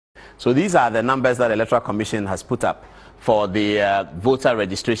So these are the numbers that the Electoral Commission has put up for the voter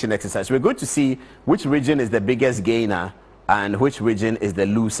registration exercise. We're going to see which region is the biggest gainer and which region is the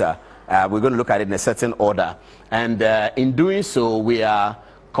loser. We're going to look at it in a certain order. And in doing so, we are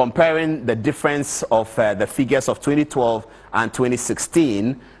comparing the difference of the figures of 2012 and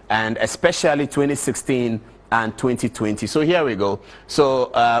 2016, and especially 2016 and 2020. So here we go.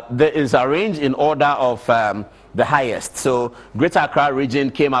 So there is a range in order of the highest. So Greater Accra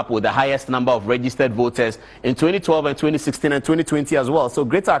Region came up with the highest number of registered voters in 2012 and 2016 and 2020 as well. So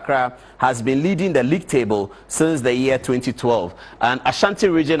Greater Accra has been leading the league table since the year 2012. And Ashanti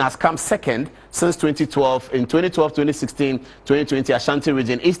Region has come second since 2012. In 2012, 2016, 2020, Ashanti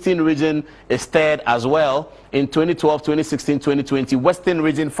Region. Eastern Region is third as well in 2012, 2016, 2020. Western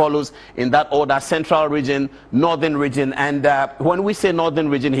Region follows in that order. Central Region, Northern Region. And when we say Northern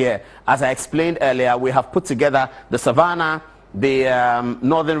Region here, as I explained earlier, we have put together the Savannah, the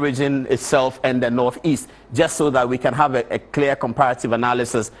Northern Region itself, and the Northeast, just so that we can have a clear comparative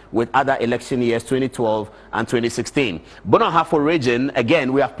analysis with other election years, 2012 and 2016. Bono Ahafo Region,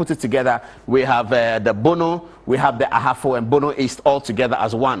 again, we have put it together. We have the Bono, we have the Ahafo and Bono East all together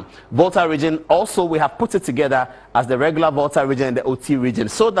as one. Volta Region, also we have put it together as the regular Volta Region and the OT Region,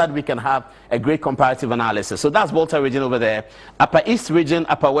 so that we can have a great comparative analysis. So that's Volta Region over there. Upper East Region,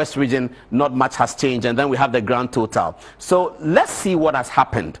 Upper West Region, not much has changed. And then we have the grand total. So let's see what has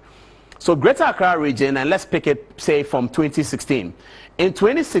happened. So Greater Accra Region, and let's pick it, say, from 2016. In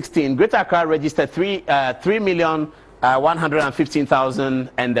 2016, Greater Accra registered 3,115,000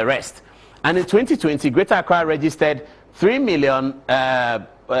 and the rest. And in 2020, Greater Accra registered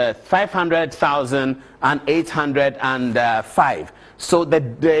 3,500,805. So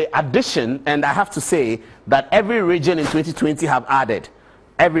the addition, and I have to say that every region in 2020 have added.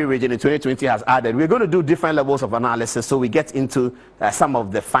 Every region in 2020 has added. We're going to do different levels of analysis, so we get into some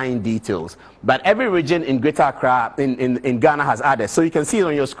of the fine details. But every region in Greater Accra, in Ghana, has added. So you can see it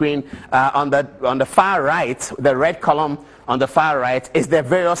on your screen. On the far right, the red column on the far right is the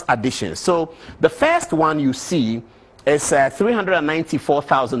various additions. So the first one you see is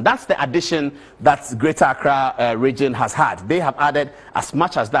 394,000. That's the addition that Greater Accra region has had. They have added as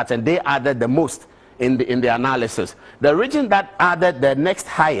much as that, and they added the most in the analysis. The region that added the next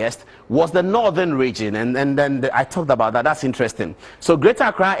highest was the Northern Region, and then I talked about that. That's interesting. So Greater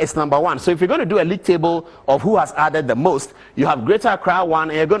Accra is number one. So if you're going to do a league table of who has added the most, you have Greater Accra 1,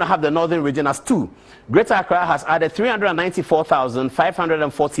 and you're going to have the Northern Region as 2. Greater Accra has added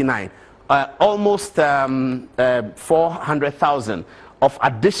 394,549, almost 400,000 of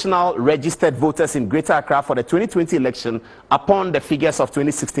additional registered voters in Greater Accra for the 2020 election upon the figures of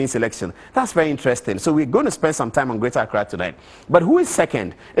 2016 election. That's very interesting. So we're going to spend some time on Greater Accra tonight. But who is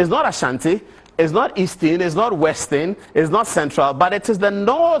second? It's not Ashanti, it's not Eastern, it's not Western, it's not Central, but it is the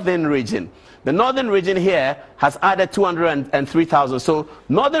Northern Region. The Northern Region here has added 203,000. So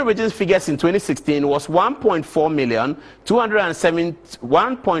Northern Region's figures in 2016 was 1.4 million,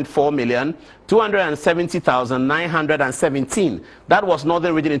 270,917. That was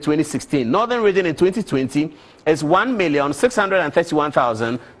Northern Region in 2016. Northern Region in 2020 is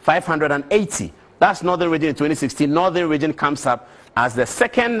 1,631,580. That's Northern Region in 2016. Northern Region comes up as the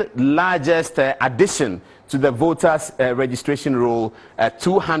second largest addition to the voters registration roll.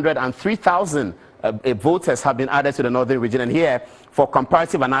 203,000 voters have been added to the Northern Region. And here, for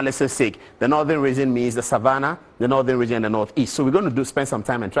comparative analysis sake, the Northern Region means the Savannah, the Northern Region, and the Northeast. So we're going to spend some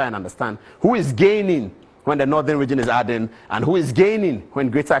time and try and understand who is gaining when the Northern Region is adding and who is gaining when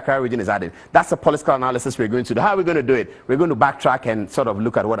Greater Accra Region is adding. That's a political analysis we're going to do. How are we going to do it? We're going to backtrack and sort of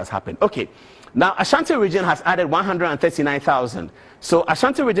look at what has happened. Okay. Now, Ashanti Region has added 139,000. So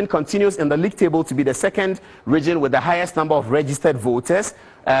Ashanti Region continues in the league table to be the second region with the highest number of registered voters.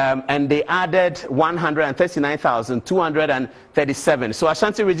 And they added 139,237. So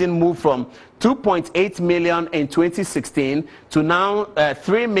Ashanti Region moved from 2.8 million in 2016 to now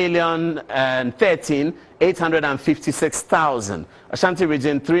 3,013,856,000. Ashanti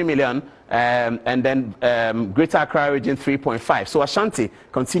Region 3 million, and then Greater Accra Region 3.5. So Ashanti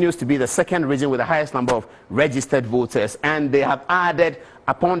continues to be the second region with the highest number of registered voters, and they have added,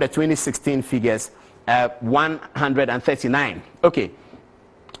 upon the 2016 figures, 139. Okay.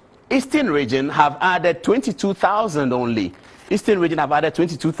 Eastern Region have added 22,000 only. Eastern Region have added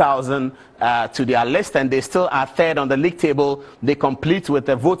 22,000 to their list, and they still are third on the league table. They complete with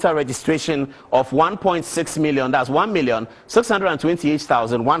a voter registration of 1.6 million. That's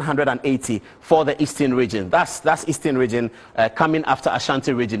 1,628,180 for the Eastern Region. That's Eastern Region coming after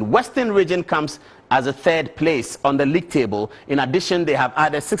Ashanti Region. Western Region comes as a third place on the league table. In addition, they have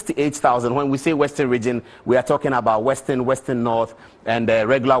added 68,000. When we say Western region, we are talking about Western, Western North, and the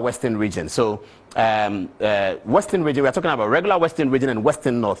regular Western region. So Western region, we are talking about regular Western region and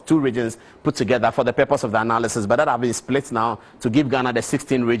Western North, two regions put together for the purpose of the analysis, but that have been split now to give Ghana the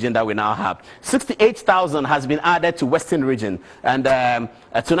 16 region that we now have. 68,000 has been added to Western region, and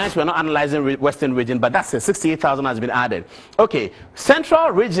tonight we're not analyzing Western region, but that's it. 68,000 has been added. Okay,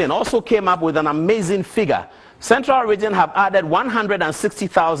 Central region also came up with an amazing figure. Central region have added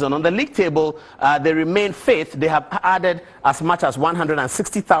 160,000. On the league table, they remain fifth. They have added as much as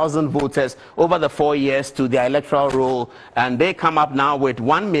 160,000 voters over the 4 years to their electoral roll, and they come up now with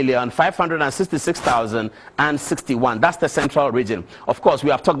 1,566,061. That's the Central region. Of course, we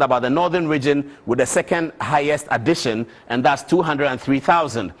have talked about the Northern region with the second highest addition, and that's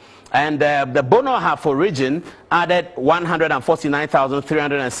 203,000. And the Bono Ahafo region added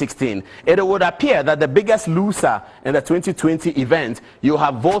 149,316. It would appear that the biggest loser in the 2020 event, you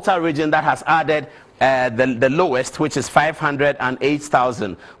have Volta region that has added the lowest, which is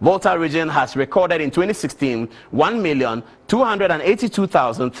 508,000. Volta region has recorded in 2016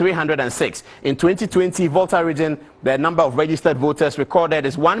 1,282,306. In 2020, Volta region, the number of registered voters recorded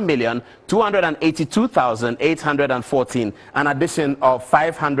is 1,282,814, an addition of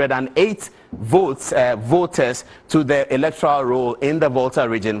 508 voters to the electoral roll in the Volta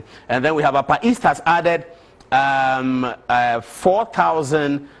region. And then we have Upper East has added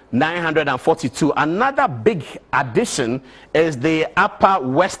 4,942. Another big addition is the Upper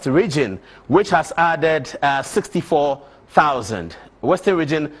West region, which has added 64,000. Western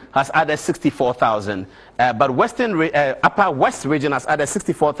region has added 64,000, but Upper West region has added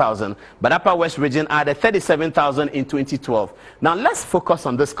 64,000, but Upper West region added 37,000 in 2012. Now let's focus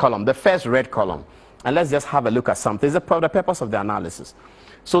on this column, the first red column, and let's just have a look at something. It's the purpose of the analysis.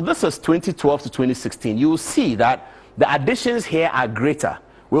 So this is 2012 to 2016. You will see that the additions here are greater.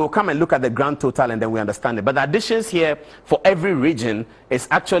 We will come and look at the grand total and then we understand it. But the additions here for every region is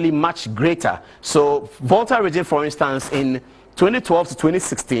actually much greater. So Volta region, for instance, in 2012 to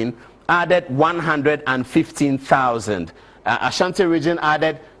 2016 added 115,000. Ashanti region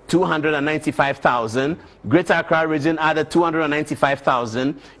added 295,000. Greater Accra region added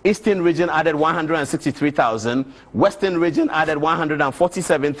 295,000. Eastern region added 163,000. Western region added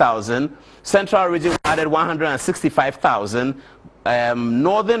 147,000. Central region added 165,000.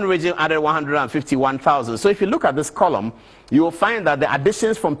 Northern region added 151,000. So if you look at this column, you will find that the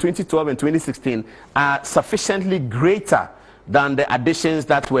additions from 2012 and 2016 are sufficiently greater than the additions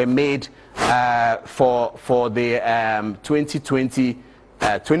that were made for the 2016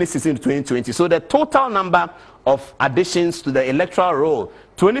 to 2020. So the total number of additions to the electoral roll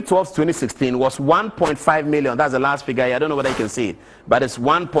 2012 to 2016 was 1.5 million. That's the last figure. I don't know whether you can see it, but it's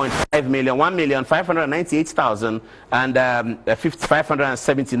 1.5 million,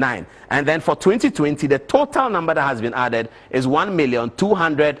 1,598,579. And then for 2020, the total number that has been added is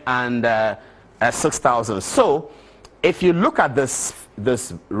 1,206,000. So if you look at this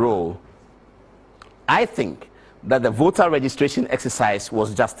roll, I think that the voter registration exercise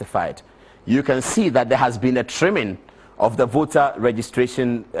was justified. You can see that there has been a trimming of the voter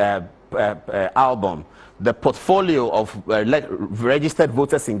registration album. The portfolio of registered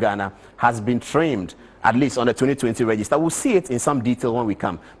voters in Ghana has been trimmed, at least on the 2020 register. We'll see it in some detail when we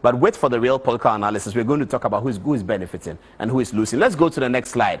come. But wait for the real political analysis. We're going to talk about who is benefiting and who is losing. Let's go to the next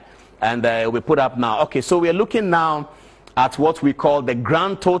slide. And we put up now. Okay, so we're looking now at what we call the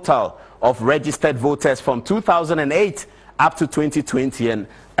grand total of registered voters from 2008 up to 2020. And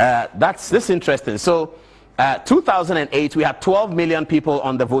this interesting. So 2008, we had 12 million people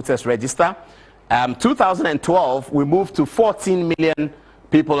on the voters register. 2012, we moved to 14 million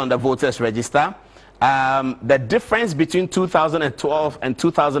people on the voters register. The difference between 2012 and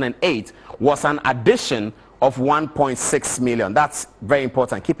 2008 was an addition of 1.6 million. That's very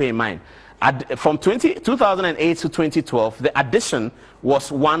important. Keep it in mind. From 2008 to 2012, the addition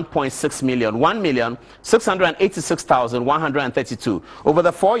was 1.6 million, 1,686,132. Over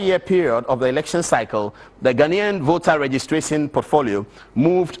the 4-year period of the election cycle, the Ghanaian voter registration portfolio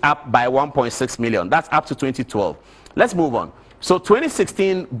moved up by 1.6 million. That's up to 2012. Let's move on. So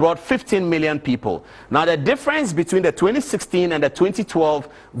 2016 brought 15 million people. Now the difference between the 2016 and the 2012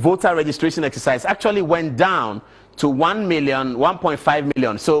 voter registration exercise actually went down to 1.5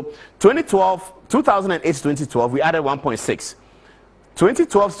 million. So 2008 to 2012, we added 1.6.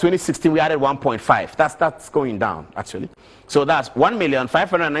 2012 to 2016, we added 1.5. That's going down, actually. So that's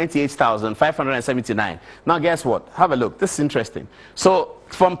 1,598,579. Now guess what? Have a look. This is interesting. So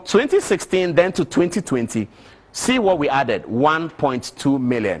from 2016 then to 2020, see what we added, 1.2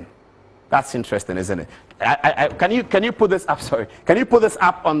 million. That's interesting, isn't it? Can you put this up? Sorry, can you put this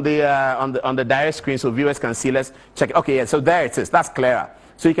up on the direct screen so viewers can see? Let's check it. Okay, yeah. So there it is. That's clearer.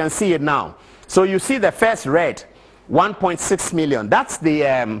 So you can see it now. So you see the first red, 1.6 million. That's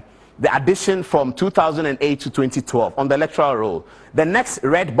the addition from 2008 to 2012 on the electoral roll. The next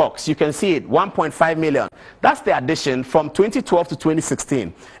red box, you can see it, 1.5 million. That's the addition from 2012 to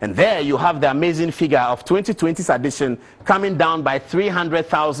 2016. And there you have the amazing figure of 2020's addition coming down by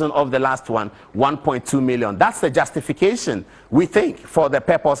 300,000 of the last one, 1.2 million. That's the justification, we think, for the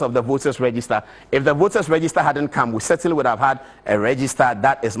purpose of the voters register. If the voters register hadn't come, we certainly would have had a register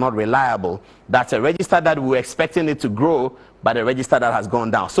that is not reliable. That's a register that we were expecting it to grow, but a register that has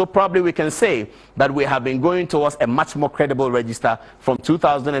gone down. So probably we can say that we have been going towards a much more credible register from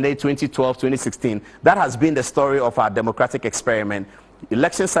 2008, 2012, 2016. That has been the story of our democratic experiment.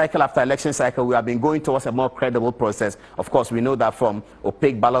 Election cycle after election cycle, we have been going towards a more credible process. Of course, we know that from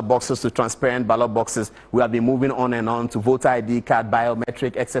opaque ballot boxes to transparent ballot boxes, we have been moving on and on to voter ID card,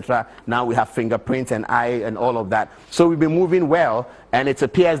 biometric, etc. Now we have fingerprint and eye and all of that. So we've been moving well, and it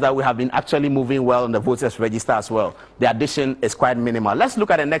appears that we have been actually moving well in the voters register as well. The addition is quite minimal. Let's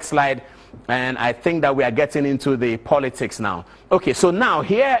look at the next slide, and I think that we are getting into the politics now. Okay, so now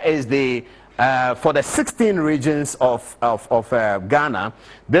here is the for the 16 regions of Ghana,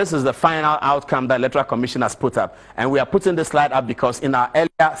 this is the final outcome that the Electoral Commission has put up. And we are putting this slide up because in our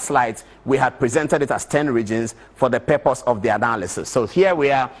earlier slides, we had presented it as 10 regions for the purpose of the analysis. So here we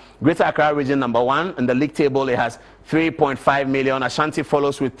are, Greater Accra Region number 1. In the league table, it has 3.5 million. Ashanti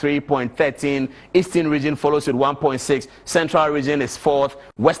follows with 3.13. Eastern Region follows with 1.6. Central Region is 4th.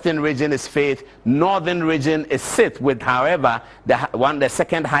 Western Region is 5th. Northern Region is 6th with, however, the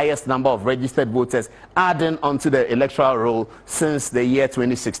second highest number of registered voters adding onto the electoral roll since the year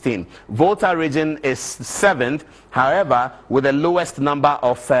 2016. Volta Region is 7th, however, with the lowest number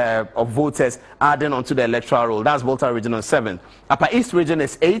of voters adding onto the electoral roll. That's Volta Region on 7th. Upper East Region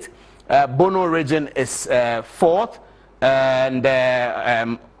is 8th. Bono Region is 4th,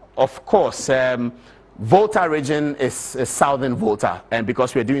 and of course, Volta Region is Southern Volta, and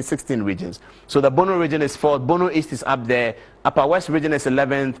because we're doing 16 regions. So the Bono Region is 4th, Bono East is up there, Upper West Region is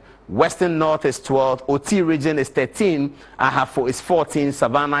 11th, Western North is 12th, OT Region is 13, Ahafo is 14,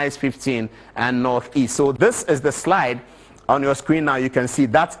 Savannah is 15, and Northeast. So this is the slide on your screen now. You can see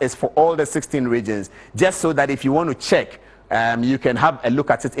that is for all the 16 regions, just so that if you want to check, you can have a look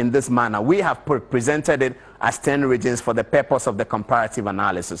at it in this manner. We have presented it as 10 regions for the purpose of the comparative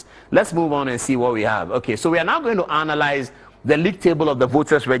analysis. Let's move on and see what we have. Okay, so we are now going to analyze the league table of the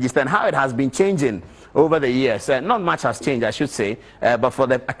voters register and how it has been changing over the years. Not much has changed, I should say, but for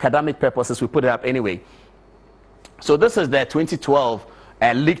the academic purposes, we put it up anyway. So this is the 2012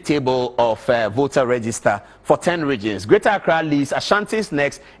 league table of voter register for 10 regions. Greater Accra leads, Ashanti is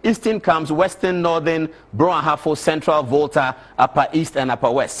next, Eastern comes, Western, Northern, Bro and Ahafo, Central, Volta, Upper East, and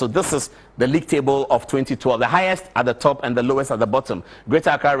Upper West. So this is the league table of 2012. The highest at the top and the lowest at the bottom. Greater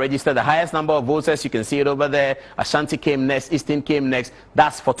Accra registered the highest number of voters. You can see it over there. Ashanti came next, Eastern came next.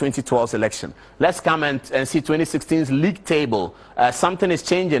 That's for 2012's election. Let's come and see 2016's league table. Something is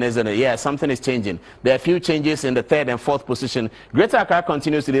changing, isn't it? Yeah, something is changing. There are a few changes in the 3rd and 4th position. Greater Accra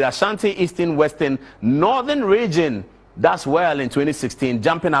continues to lead. Ashanti, Eastern, Western, Northern Region does well in 2016,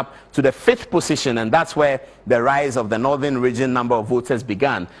 jumping up to the 5th position, and that's where the rise of the Northern Region number of voters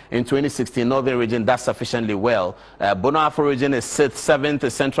began. In 2016, Northern Region does sufficiently well. Bono Afro Region is 6th, 7th, the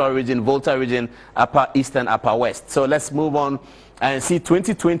Central Region, Volta Region, Upper East and Upper West. So let's move on and see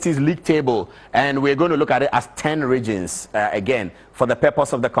 2020's league table, and we're going to look at it as 10 regions again for the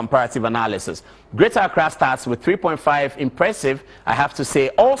purpose of the comparative analysis. Greater Accra starts with 3.5, impressive, I have to say.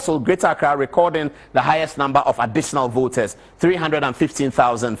 Also, Greater Accra recording the highest number of additional voters,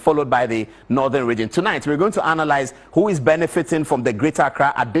 315,000, followed by the Northern Region. Tonight, we're going to analyze who is benefiting from the Greater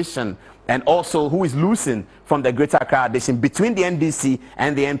Accra addition and also who is losing from the Greater Accra addition between the NDC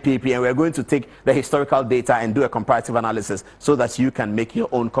and the NPP, and we're going to take the historical data and do a comparative analysis so that you can make your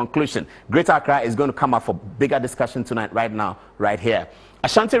own conclusion. Greater Accra is going to come up for bigger discussion tonight, right now, right here.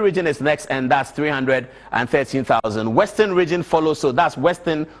 Ashanti Region is next, and that's 313,000. Western Region follows, so that's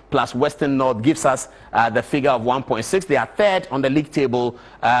Western plus Western North gives us the figure of 1.6. They are 3rd on the league table.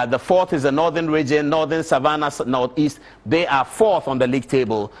 The 4th is the Northern Region, Northern, Savannah, Northeast. They are 4th on the league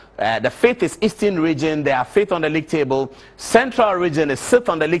table. The 5th is Eastern Region. They are 5th on the league table. Central Region is 6th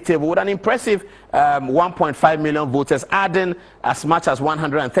on the league table with an impressive 1.5 million voters, adding as much as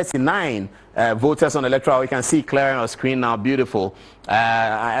 139 voters on electoral. You can see clear on our screen now. Beautiful.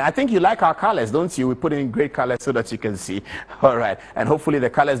 I think you like our colors, don't you? We put in great colors so that you can see. All right. And hopefully the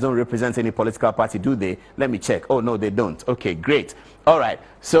colors don't represent any political party, do they? Let me check. Oh, no, they don't. Okay, great. All right.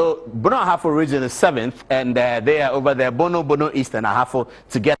 So Bono Ahafo region is 7th, and they are over there. Bono, East, and Ahafo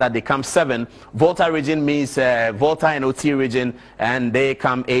together, they come 7. Volta region means Volta and Otchere region, and they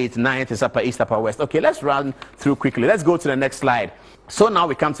come 8th, 9th is Upper East, Upper West. Okay, let's run through quickly. Let's go to the next slide. So now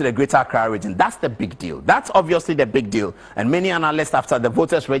we come to the Greater Accra region. That's the big deal. That's obviously the big deal. And many analysts, after the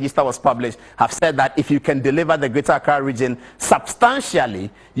voters register was published, have said that if you can deliver the Greater Accra region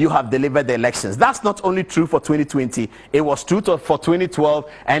substantially, you have delivered the elections. That's not only true for 2020. It was true for 2012,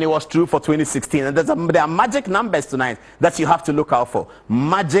 and it was true for 2016. And there are magic numbers tonight that you have to look out for.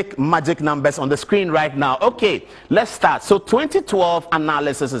 Magic numbers on the screen right now. Okay, let's start. So 2012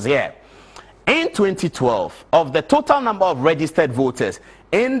 analysis is here. In 2012, of the total number of registered voters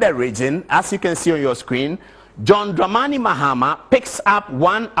in the region, as you can see on your screen, John Dramani Mahama picks up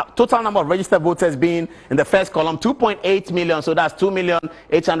total number of registered voters being in the first column 2.8 million, so that's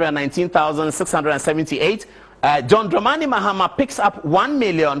 2,819,678. John Dramani Mahama picks up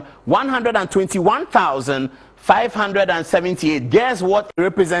 1,121,578. Guess what? It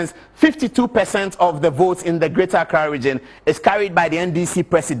represents 52% of the votes in the Greater Accra region. Is carried by the NDC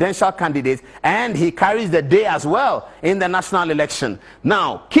presidential candidate, and he carries the day as well in the national election.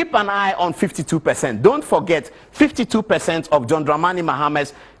 Now, keep an eye on 52%. Don't forget, 52% of John Dramani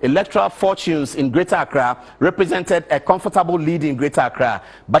Mahama's electoral fortunes in Greater Accra represented a comfortable lead in Greater Accra.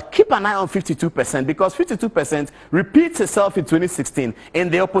 But keep an eye on 52%, because 52% repeats itself in 2016 in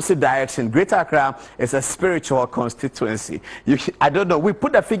the opposite direction. Greater Accra is a spiritual constituency. I don't know. We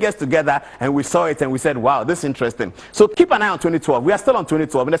put the figures together and we saw it and we said, wow, this is interesting. So keep an eye on 2012. We are still on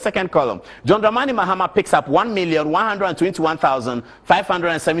 2012 in the second column. John Dramani Mahama picks up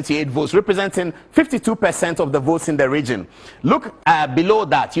 1,121,578 votes, representing 52% of the votes in the region. Look below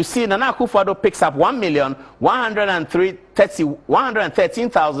that. You see Nana Akufo-Addo picks up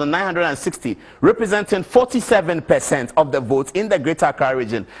 113,960, representing 47% of the votes in the Greater Accra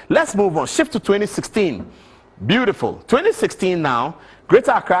region. Let's move on. Shift to 2016. Beautiful. 2016 now,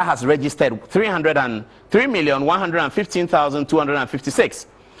 Greater Accra has registered 303,115,256.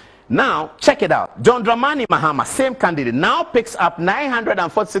 Now, check it out. John Dramani Mahama, same candidate, now picks up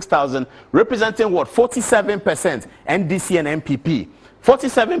 946,000, representing what? 47% NDC and MPP.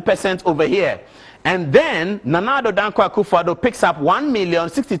 47% over here. And then Nana Addo Dankwa Akufo-Addo picks up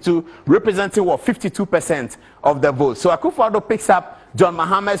 1,062,000, representing what? 52% of the vote. So Akufo-Addo picks up John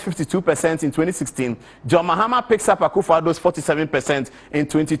Mahama's 52% in 2016. John Mahama picks up Akufo-Addo's 47% in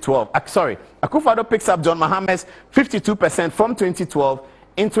 2012. Sorry, Akufo-Addo picks up John Mahama's 52% from 2012.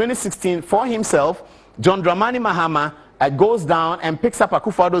 In 2016, for himself, John Dramani Mahama goes down and picks up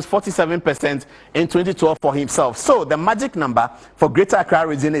Akufo-Addo's 47% in 2012 for himself. So the magic number for Greater Accra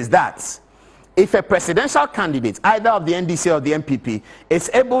region is that if a presidential candidate, either of the NDC or the MPP,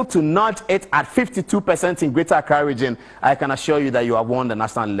 is able to nudge it at 52% in Greater Accra region, I can assure you that you have won the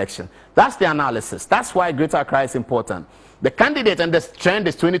national election. That's the analysis. That's why Greater Accra is important. The candidate and the trend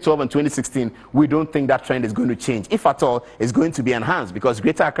is 2012 and 2016. We don't think that trend is going to change. If at all, it's going to be enhanced because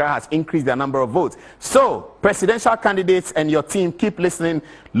Greater Accra has increased their number of votes. So, presidential candidates and your team, keep listening.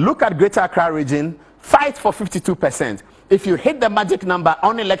 Look at Greater Accra region. Fight for 52%. If you hit the magic number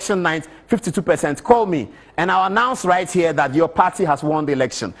on election night, 52%, call me. And I'll announce right here that your party has won the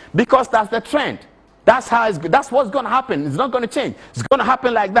election. Because that's the trend. That's what's going to happen. It's not going to change. It's going to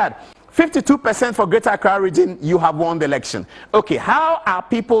happen like that. 52% for Greater Accra region, you have won the election. Okay, how are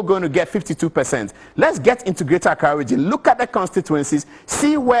people going to get 52%? Let's get into Greater Accra region. Look at the constituencies,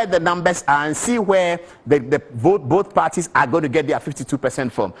 see where the numbers are, and see where both parties are going to get their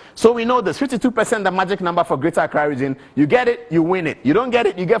 52% from. So we know this, 52%, the magic number for Greater Accra region. You get it, you win it. You don't get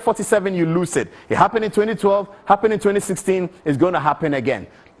it, you get 47, you lose it. It happened in 2012, happened in 2016, it's going to happen again.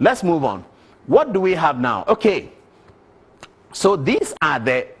 Let's move on. What do we have now? Okay, so these are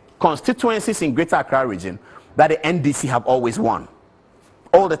the constituencies in Greater Accra region that the NDC have always won.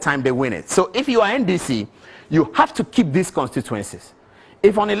 All the time they win it. So if you are NDC, you have to keep these constituencies.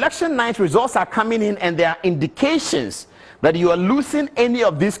 If on election night results are coming in and there are indications that you are losing any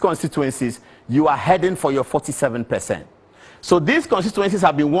of these constituencies, you are heading for your 47%. So these constituencies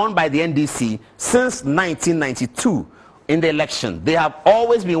have been won by the NDC since 1992 in the election. They have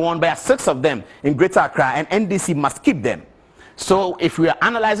always been won by 6 of them in Greater Accra, and NDC must keep them. So if we are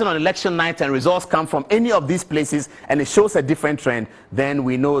analyzing on election night and results come from any of these places and it shows a different trend, then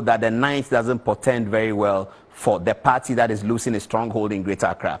we know that the 9th doesn't portend very well for the party that is losing a stronghold in Greater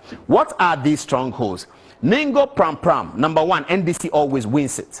Accra. What are these strongholds? Ningo Pram Pram, number 1, NDC always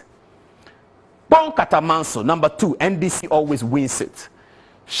wins it. Pon Katamanso, number 2, NDC always wins it.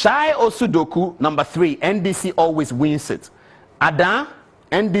 Shai Osudoku, number 3, NDC always wins it. Adan,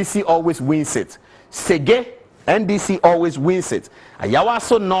 NDC always wins it. Sege, NDC always wins it.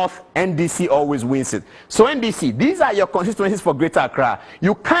 Ayawaso North, NDC always wins it. So NDC, these are your constituencies for Greater Accra.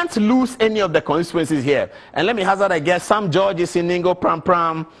 You can't lose any of the constituencies here. And let me hazard a guess, Sam George is in Ningo Pram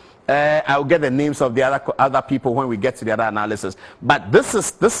Pram. I'll get the names of the other people when we get to the other analysis. But this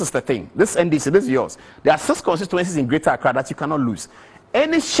is the thing. This NDC, this is yours. There are 6 constituencies in Greater Accra that you cannot lose.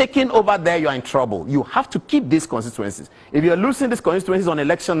 Any shaking over there, you are in trouble. You have to keep these constituencies. If you're losing these constituencies on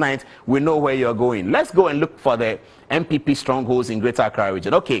election night, we know where you're going. Let's go and look for the MPP strongholds in Greater Accra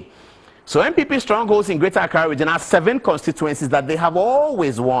Region. Okay, so MPP strongholds in Greater Accra Region are 7 constituencies that they have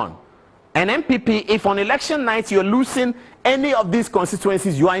always won. And MPP, if on election night you're losing any of these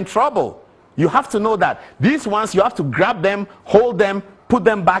constituencies, you are in trouble. You have to know that. These ones, you have to grab them, hold them, put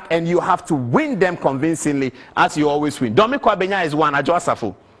them back, and you have to win them convincingly, as you always win. Domi Kwabenya is one, Adjo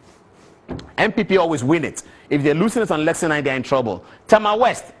Asafo. MPP always win it. If they're losing it on election night, they're in trouble. Tama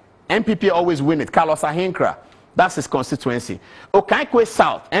West, MPP always win it. Carlos Ahinkra, that's his constituency. Okaikwe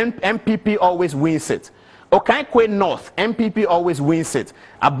South, MPP always wins it. Okaikwe North, MPP always wins it.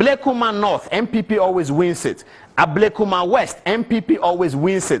 Ablekuma North, MPP always wins it. Ablekuma West, MPP always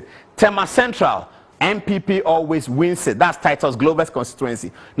wins it. Tema Central, MPP always wins it. That's Titus Glover's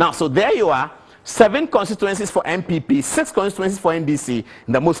constituency. Now, so there you are. 7 constituencies for MPP, 6 constituencies for NDC.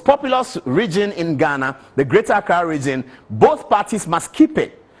 In the most populous region in Ghana, the Greater Accra region, both parties must keep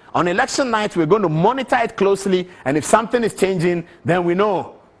it. On election night, we're going to monitor it closely, and if something is changing, then we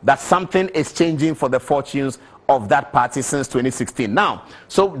know that something is changing for the fortunes of that party since 2016. Now,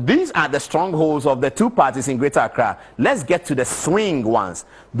 so these are the strongholds of the 2 parties in Greater Accra. Let's get to the swing ones,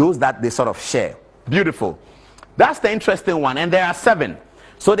 those that they sort of share. Beautiful. That's the interesting one, and there are 7.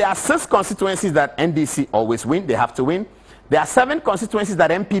 So there are 6 constituencies that NDC always win, they have to win. There are 7 constituencies that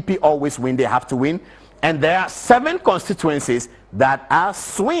MPP always win, they have to win. And there are 7 constituencies that are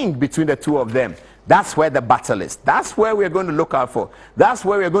swing between the 2 of them. That's where the battle is. That's where we're going to look out for. That's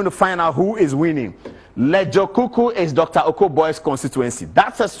where we're going to find out who is winning. Lejokuku is Dr. Okoboy's constituency.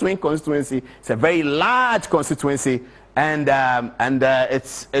 That's a swing constituency. It's a very large constituency. And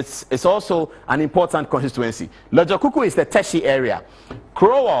it's also an important constituency. Lejokuku is the Teshi area.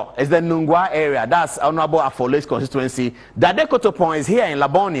 Krowo is the Nungwa area. That's Honorable Afole's constituency. Dadekotopon is here in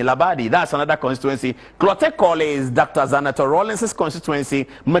Laboni, Labadi. That's another constituency. Klotekole is Dr. Zanato Rollins' constituency.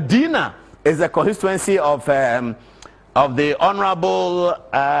 Medina is the constituency of the Honorable,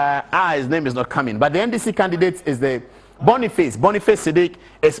 his name is not coming, but the NDC candidate is the Boniface. Boniface Siddiq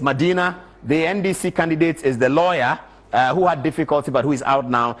is Medina. The NDC candidate is the lawyer who had difficulty but who is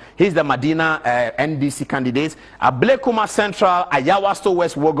out now. He's the Medina NDC candidate. Ablekuma Central, Ayawaso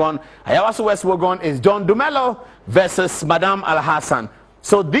West Wogon. Ayawaso West Wogon is John Dumelo versus Madam Al-Hassan.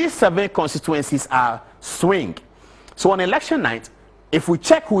 So these 7 constituencies are swing. So on election night, if we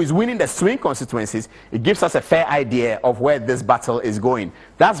check who is winning the swing constituencies, it gives us a fair idea of where this battle is going.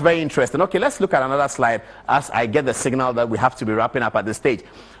 That's very interesting. Okay, let's look at another slide as I get the signal that we have to be wrapping up at this stage.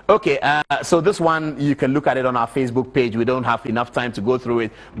 Okay, so this one, you can look at it on our Facebook page. We don't have enough time to go through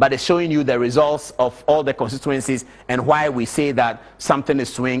it, but it's showing you the results of all the constituencies and why we say that something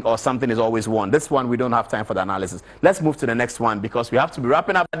is swing or something is always won. This one, we don't have time for the analysis. Let's move to the next one because we have to be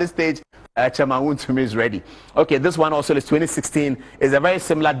wrapping up at this stage. Chairman to me is ready. Okay, this one also is 2016. Is a very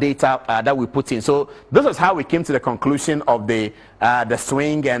similar data that we put in. So this is how we came to the conclusion of the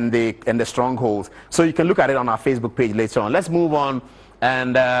swing and the strongholds. So you can look at it on our Facebook page later on. Let's move on.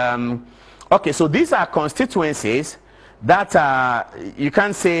 And okay, so these are constituencies that you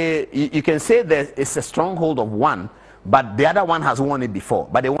can say that it's a stronghold of one, but the other one has won it before,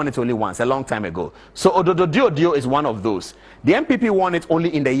 but they won it only once, a long time ago. So Ododo-Dio is one of those. The MPP won it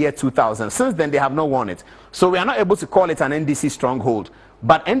only in the year 2000. Since then, they have not won it. So we are not able to call it an NDC stronghold.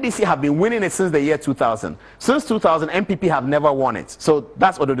 But NDC have been winning it since the year 2000. Since 2000, MPP have never won it. So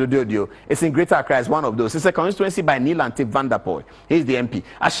that's Ododo-Dio. It's in Greater Accra. It's one of those. It's a constituency by Neil and Tip Van Der Poel. He's the MP.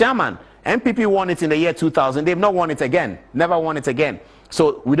 Ashaman, MPP won it in the year 2000. They've not won it again. Never won it again.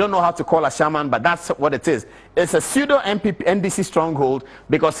 So we don't know how to call Ashaman, but that's what it is. It's a pseudo NDC stronghold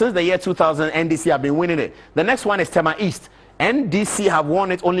because since the year 2000, NDC have been winning it. The next one is Tema East. NDC have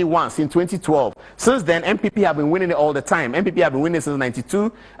won it only once in 2012. Since then, MPP have been winning it all the time. MPP have been winning it since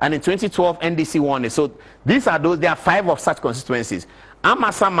 92, and in 2012, NDC won it. So these are those, there are 5 of such constituencies.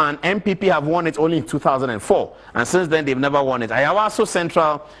 Amasaman, MPP have won it only in 2004, and since then they've never won it. Ayawaso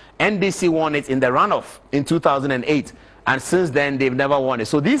Central, NDC won it in the runoff in 2008, and since then they've never won it.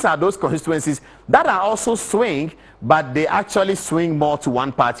 So these are those constituencies that are also swing, but they actually swing more to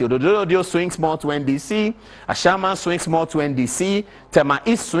one party. Odododio swings more to NDC, Ashaman swings more to NDC, Tema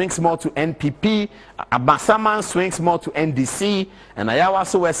East swings more to NPP, Abasaman swings more to NDC, and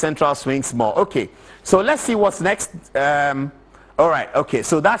Ayawaso West Central swings more. Okay, so let's see what's next. All right, okay,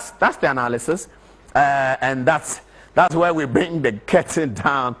 so that's the analysis, and that's where we bring the curtain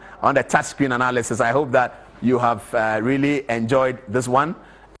down on the touchscreen analysis. I hope that you have really enjoyed this one.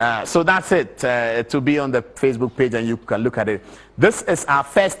 So that's it, to be on the Facebook page, and you can look at it. This is our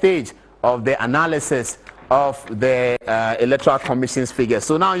first stage of the analysis of the Electoral Commission's figures.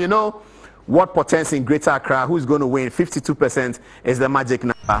 So now you know what portends in Greater Accra, who's going to win. 52% is the magic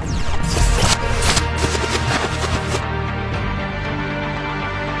number.